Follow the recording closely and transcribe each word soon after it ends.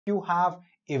you have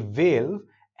a valve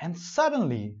and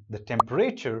suddenly the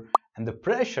temperature and the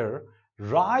pressure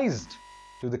rise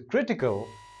to the critical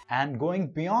and going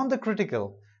beyond the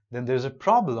critical, then there's a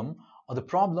problem, or the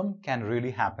problem can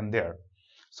really happen there.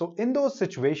 So in those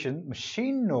situations,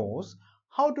 machine knows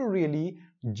how to really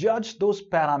judge those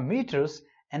parameters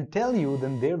and tell you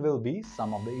then there will be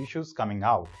some of the issues coming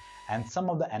out and some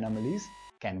of the anomalies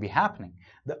can be happening.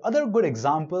 The other good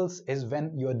examples is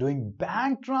when you are doing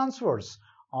bank transfers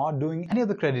or doing any of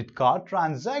the credit card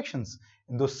transactions.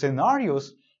 In those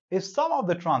scenarios, if some of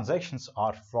the transactions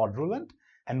are fraudulent,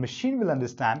 and machine will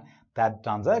understand that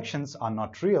transactions are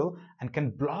not real and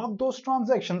can block those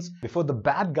transactions before the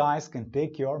bad guys can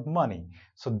take your money.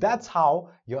 So that's how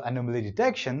your anomaly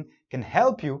detection can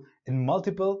help you in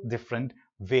multiple different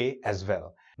ways as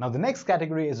well. Now the next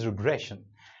category is regression.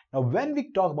 Now when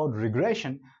we talk about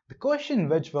regression, the question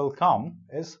which will come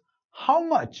is how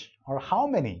much or how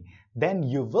many, then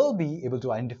you will be able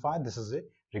to identify this is a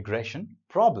regression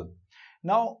problem.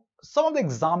 Now some of the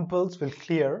examples will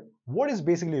clear what is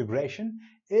basically regression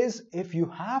is if you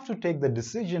have to take the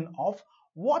decision of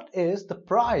what is the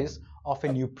price of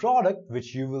a new product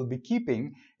which you will be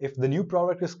keeping if the new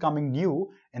product is coming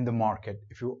new in the market.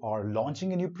 If you are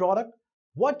launching a new product,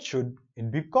 what should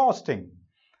it be costing?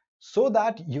 So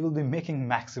that you will be making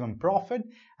maximum profit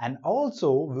and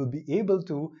also will be able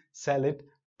to sell it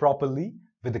properly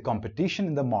with the competition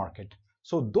in the market.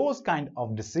 So those kind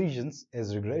of decisions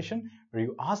is regression, where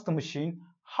you ask the machine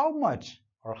how much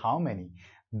or how many.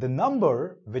 The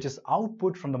number which is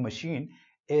output from the machine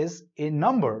is a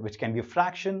number which can be a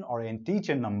fraction or an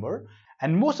integer number,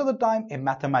 and most of the time a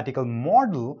mathematical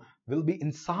model will be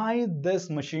inside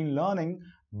this machine learning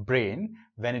brain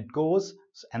when it goes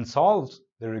and solves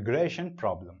the regression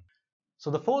problem.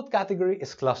 So the fourth category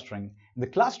is clustering. In the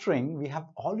clustering, we have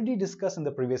already discussed in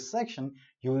the previous section,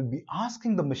 you will be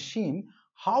asking the machine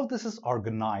how this is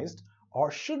organized or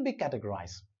should be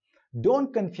categorized.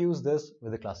 Don't confuse this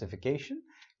with the classification.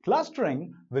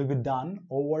 Clustering will be done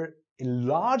over a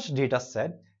large data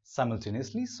set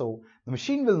simultaneously. So the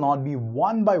machine will not be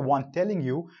one by one telling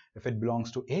you if it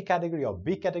belongs to A category or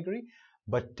B category,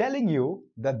 but telling you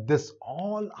that this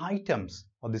all items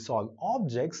or this all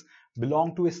objects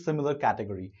belong to a similar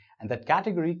category, and that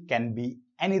category can be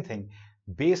anything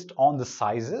based on the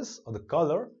sizes or the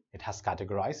color. It has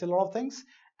categorized a lot of things,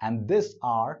 and these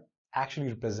are actually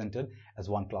represented as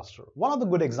one cluster. One of the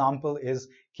good example is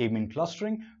K-mean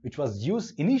clustering, which was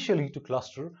used initially to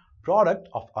cluster product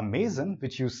of Amazon,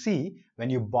 which you see when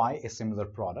you buy a similar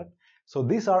product. So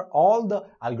these are all the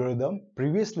algorithm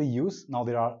previously used. Now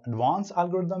there are advanced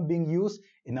algorithm being used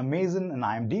in Amazon and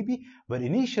IMDb, but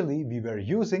initially we were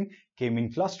using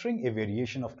K-mean clustering, a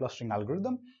variation of clustering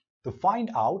algorithm, to find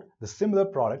out the similar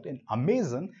product in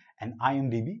Amazon and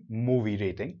IMDb movie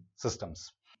rating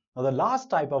systems. Now the last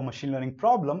type of machine learning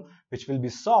problem which will be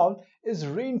solved is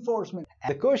reinforcement.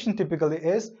 And the question typically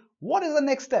is, what is the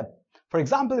next step? For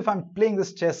example, if I'm playing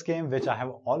this chess game, which I have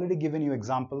already given you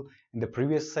example in the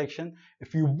previous section,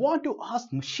 if you want to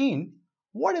ask machine,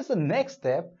 what is the next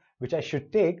step which I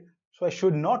should take so I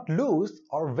should not lose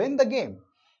or win the game?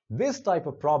 This type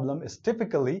of problem is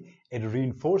typically a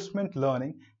reinforcement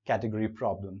learning category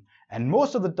problem. And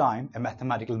most of the time, a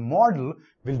mathematical model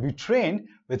will be trained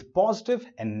with positive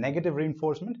and negative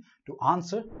reinforcement to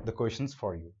answer the questions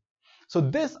for you. So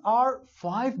these are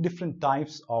 5 different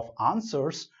types of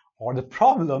answers or the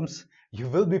problems you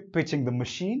will be pitching the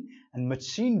machine, and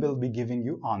machine will be giving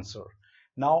you answer.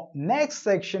 Now, next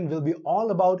section will be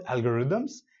all about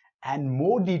algorithms and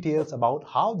more details about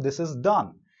how this is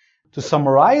done. To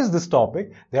summarize this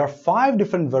topic, there are 5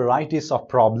 different varieties of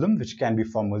problem which can be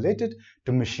formulated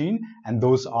to machine, and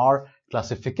those are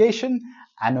classification,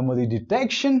 anomaly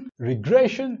detection,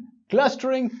 regression,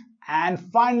 clustering, and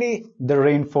finally the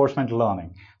reinforcement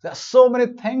learning. There are so many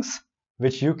things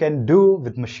which you can do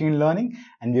with machine learning,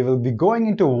 and we will be going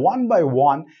into one by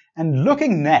one and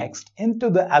looking next into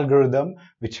the algorithm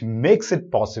which makes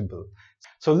it possible.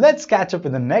 So let's catch up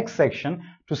in the next section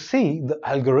to see the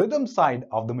algorithm side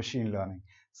of the machine learning.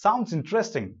 Sounds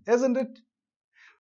interesting, isn't it?